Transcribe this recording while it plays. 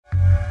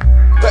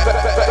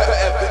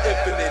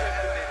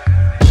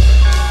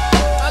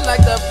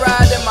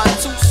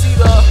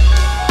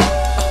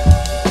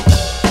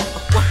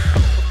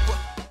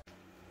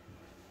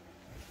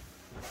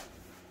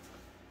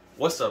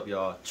up,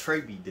 y'all?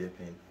 Trey be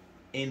dipping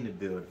in the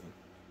building.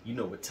 You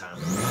know what time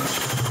it is.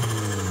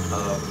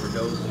 For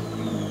those of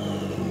you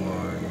who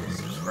are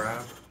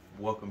subscribed,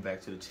 welcome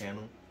back to the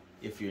channel.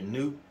 If you're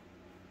new,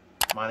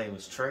 my name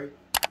is Trey.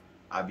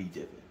 I be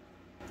dipping.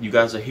 You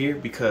guys are here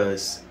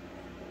because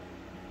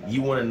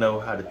you want to know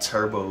how to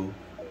turbo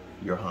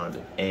your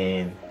Honda,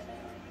 and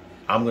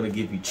I'm gonna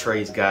give you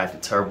Trey's guide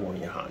to turboing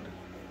your Honda.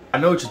 I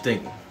know what you're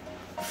thinking.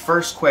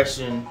 First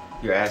question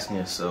you're asking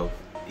yourself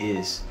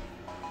is,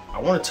 I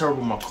want to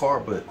turbo my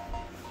car, but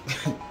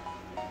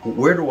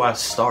where do I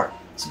start?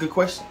 It's a good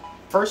question.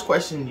 First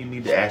question you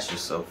need to ask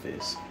yourself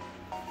is,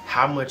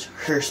 how much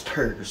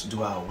horsepower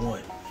do I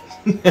want?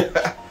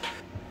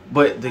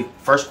 But the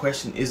first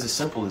question is as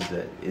simple as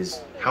that,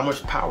 is how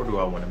much power do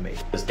I want to make?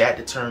 Because that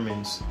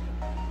determines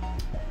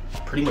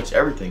pretty much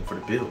everything for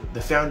the build. The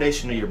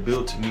foundation of your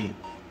build to me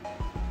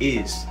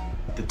is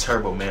the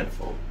turbo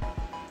manifold.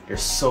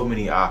 There's so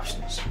many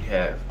options. You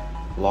have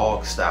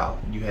log style,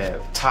 you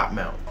have top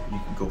mount, you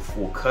can go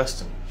full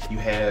custom. You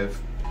have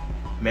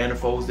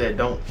manifolds that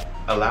don't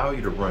allow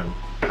you to run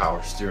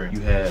power steering. You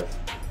have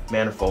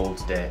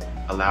manifolds that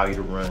allow you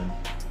to run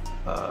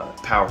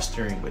power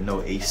steering with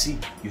no AC.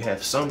 You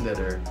have some that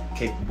are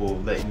capable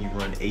of letting you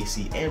run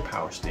AC and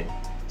power steering.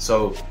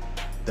 So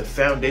the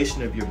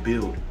foundation of your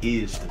build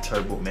is the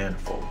turbo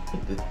manifold.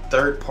 The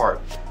third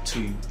part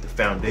to the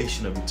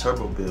foundation of your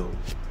turbo build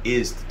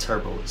is the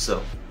turbo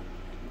itself.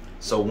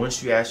 So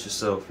once you ask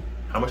yourself,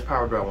 how much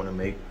power do I want to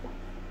make?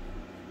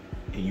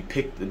 And you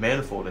pick the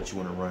manifold that you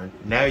want to run,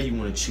 now you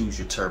want to choose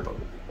your turbo.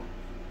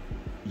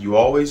 You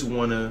always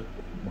want to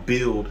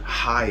build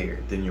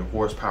higher than your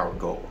horsepower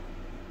goal.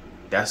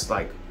 That's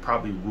like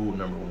probably rule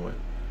number one,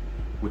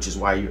 which is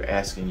why you're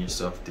asking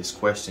yourself this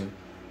question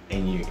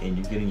and you're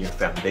getting your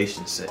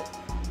foundation set.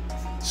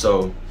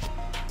 So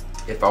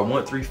if I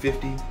want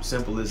 350,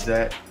 simple as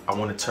that, I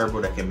want a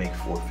turbo that can make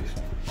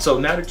 450. So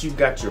now that you've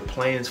got your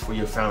plans for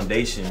your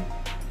foundation,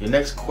 your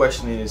next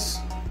question is,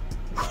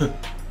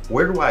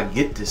 where do I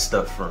get this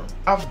stuff from?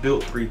 I've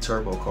built 3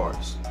 turbo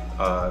cars,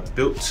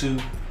 built 2,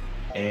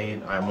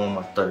 and I'm on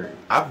my 3rd.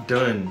 I've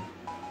done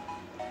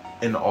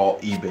an all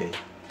eBay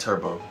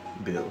turbo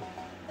build.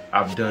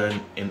 I've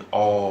done an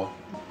all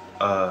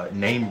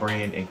name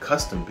brand and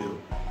custom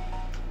build.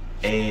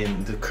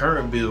 And the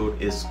current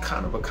build is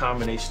kind of a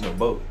combination of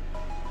both.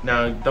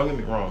 Now, don't get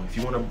me wrong, if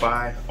you want to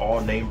buy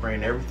all name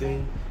brand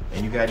everything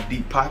and you got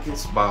deep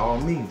pockets, by all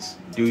means,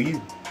 do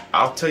you.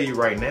 I'll tell you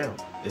right now,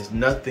 there's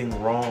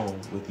nothing wrong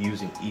with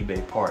using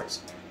eBay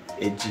parts.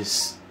 It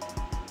just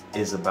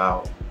is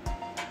about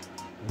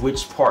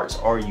which parts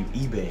are you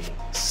eBaying.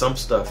 Some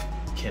stuff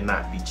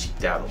cannot be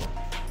cheaped out on.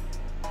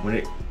 When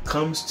it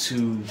comes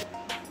to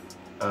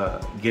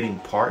getting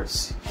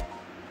parts,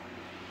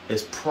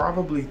 there's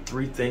probably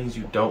 3 things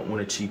you don't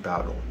want to cheap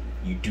out on.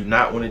 You do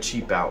not want to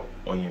cheap out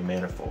on your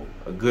manifold.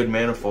 A good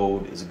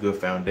manifold is a good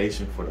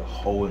foundation for the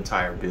whole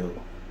entire build.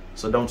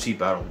 So don't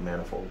cheap out on the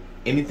manifold.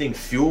 Anything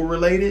fuel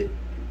related,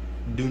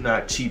 do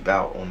not cheap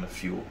out on the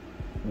fuel.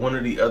 One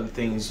of the other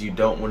things you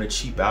don't want to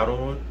cheap out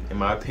on, in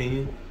my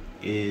opinion,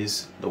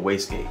 is the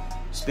wastegate.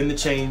 Spend the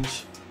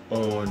change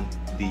on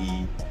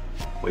the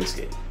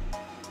wastegate.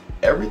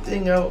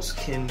 Everything else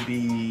can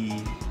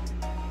be,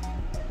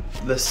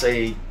 let's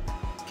say,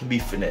 can be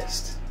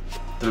finessed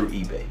through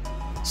eBay.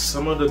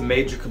 Some of the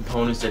major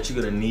components that you're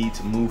going to need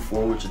to move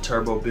forward with your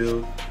turbo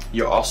build,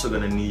 you're also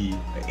going to need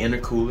an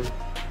intercooler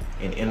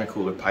and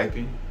intercooler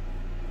piping.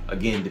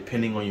 Again,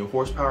 depending on your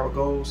horsepower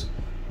goals,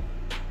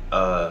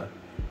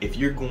 if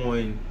you're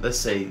going, let's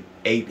say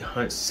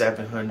 800,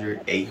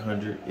 700,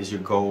 800 is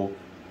your goal,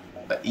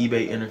 an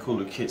eBay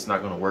intercooler kit's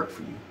not going to work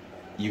for you.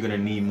 You're going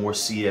to need more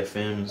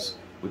CFMs,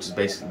 which is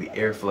basically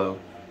airflow,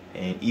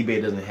 and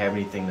eBay doesn't have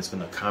anything that's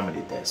going to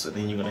accommodate that. So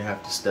then you're going to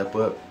have to step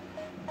up,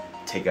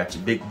 take out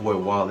your big boy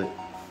wallet, you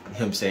know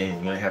what I'm saying?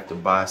 You're going to have to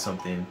buy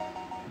something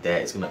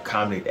that is going to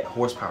accommodate that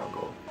horsepower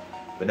goal.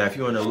 But now if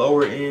you're on the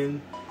lower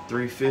end,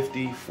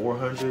 350,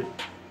 400,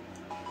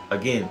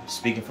 again,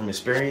 speaking from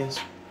experience,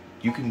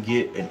 you can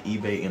get an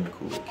eBay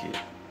intercooler kit.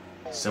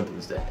 Simple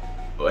as that.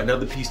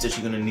 Another piece that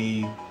you're going to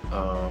need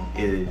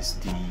is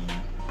the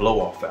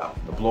blow-off valve.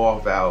 The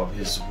blow-off valve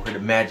is where the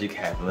magic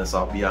happens. Let's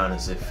all be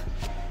honest.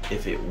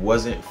 If it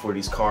wasn't for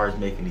these cars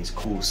making these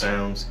cool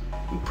sounds,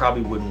 we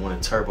probably wouldn't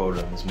want to turbo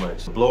them as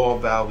much. The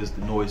blow-off valve is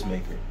the noise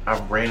maker.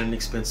 I've ran an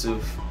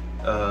expensive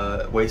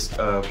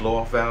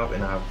blow-off valve,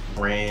 and I've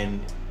ran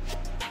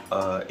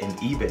an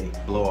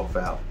eBay blow-off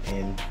valve,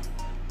 and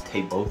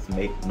they both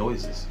make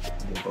noises.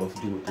 They both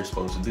do what they're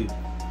supposed to do.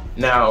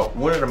 Now,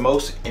 one of the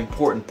most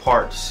important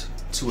parts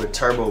to a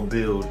turbo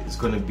build is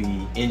going to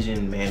be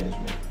engine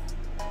management.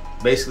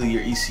 Basically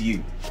your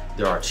ECU.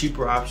 There are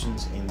cheaper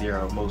options and there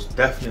are most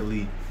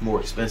definitely more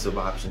expensive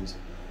options.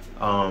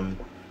 On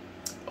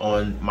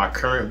my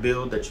current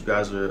build that you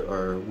guys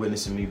are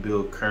witnessing me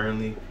build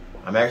currently,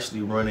 I'm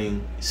actually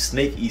running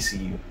Snake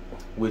ECU,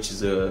 which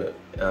is a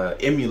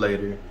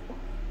emulator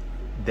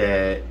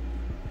that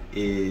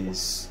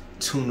is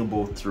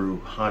tunable through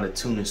Honda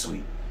Tuning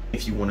Suite.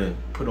 If you want to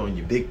put on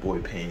your big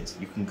boy pants,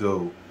 you can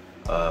go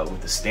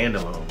with the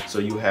standalone. So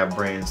you have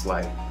brands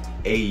like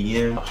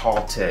AEM,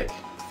 Haltech,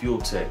 Fuel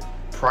Tech.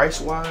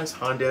 Price-wise,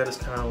 Honda is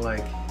kind of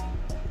like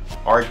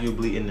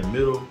arguably in the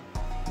middle.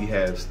 You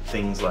have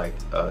things like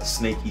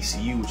Snake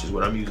ECU, which is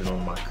what I'm using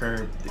on my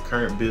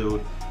current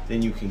build.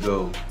 Then you can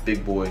go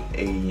big boy,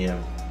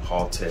 AEM,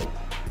 Haltech,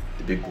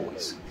 the big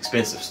boys,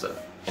 expensive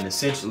stuff. And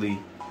essentially,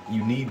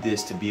 you need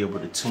this to be able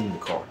to tune the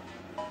car.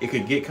 It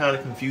could get kind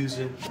of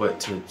confusing, but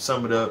to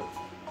sum it up,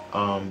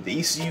 the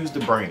ECU is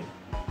the brain.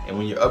 And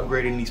when you're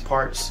upgrading these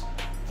parts,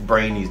 the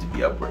brain needs to be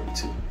upgraded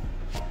too.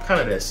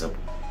 Kind of that simple.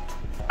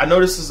 I know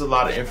this is a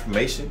lot of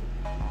information,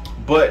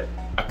 but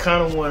I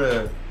kind of want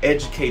to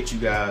educate you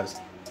guys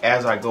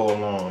as I go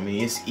along. I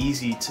mean, it's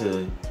easy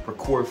to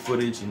record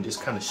footage and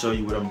just kind of show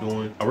you what I'm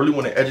doing. I really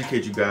want to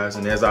educate you guys,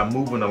 and as I'm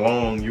moving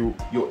along,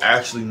 you'll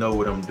actually know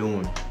what I'm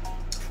doing.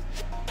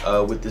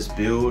 With this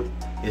build,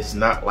 it's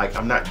not like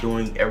I'm not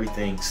doing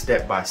everything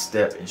step by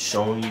step and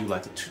showing you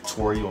like a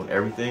tutorial on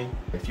everything.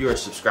 If you're a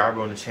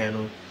subscriber on the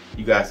channel,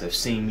 you guys have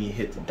seen me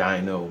hit the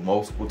dyno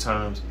multiple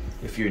times.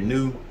 If you're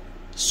new,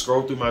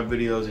 scroll through my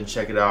videos and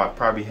check it out. I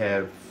probably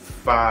have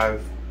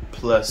 5+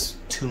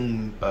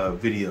 tune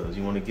videos.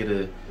 You want to get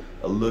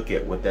a look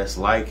at what that's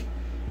like.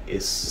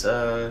 It's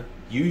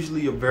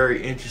usually a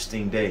very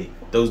interesting day.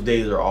 Those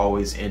days are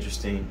always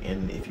interesting,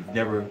 and if you've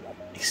never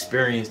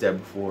experienced that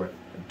before,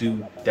 I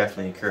do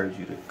definitely encourage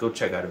you to go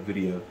check out a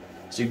video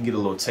so you can get a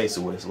little taste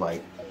of what it's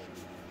like.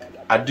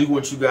 I do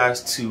want you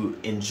guys to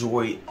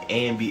enjoy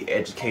and be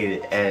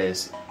educated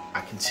as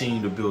I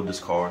continue to build this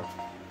car,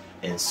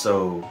 and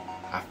so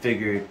I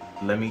figured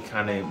let me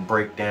kind of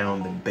break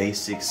down the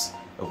basics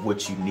of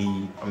what you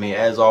need. I mean,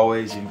 as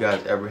always, if you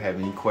guys ever have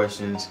any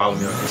questions, follow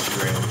me on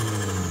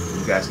Instagram.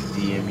 You guys can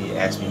DM me,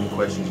 ask me any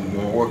questions you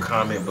want, or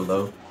comment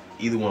below.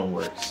 Either one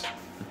works.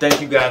 But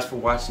thank you guys for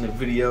watching the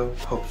video.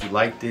 Hope you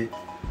liked it.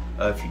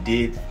 If you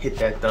did, hit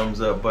that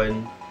thumbs up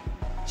button,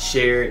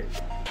 share it,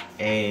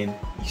 and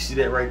you see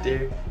that right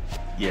there?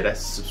 Yeah, that's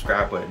the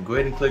subscribe button. Go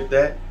ahead and click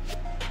that,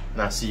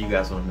 and I'll see you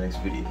guys on the next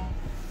video.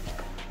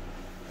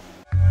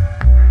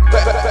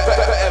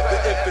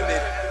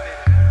 Infinite.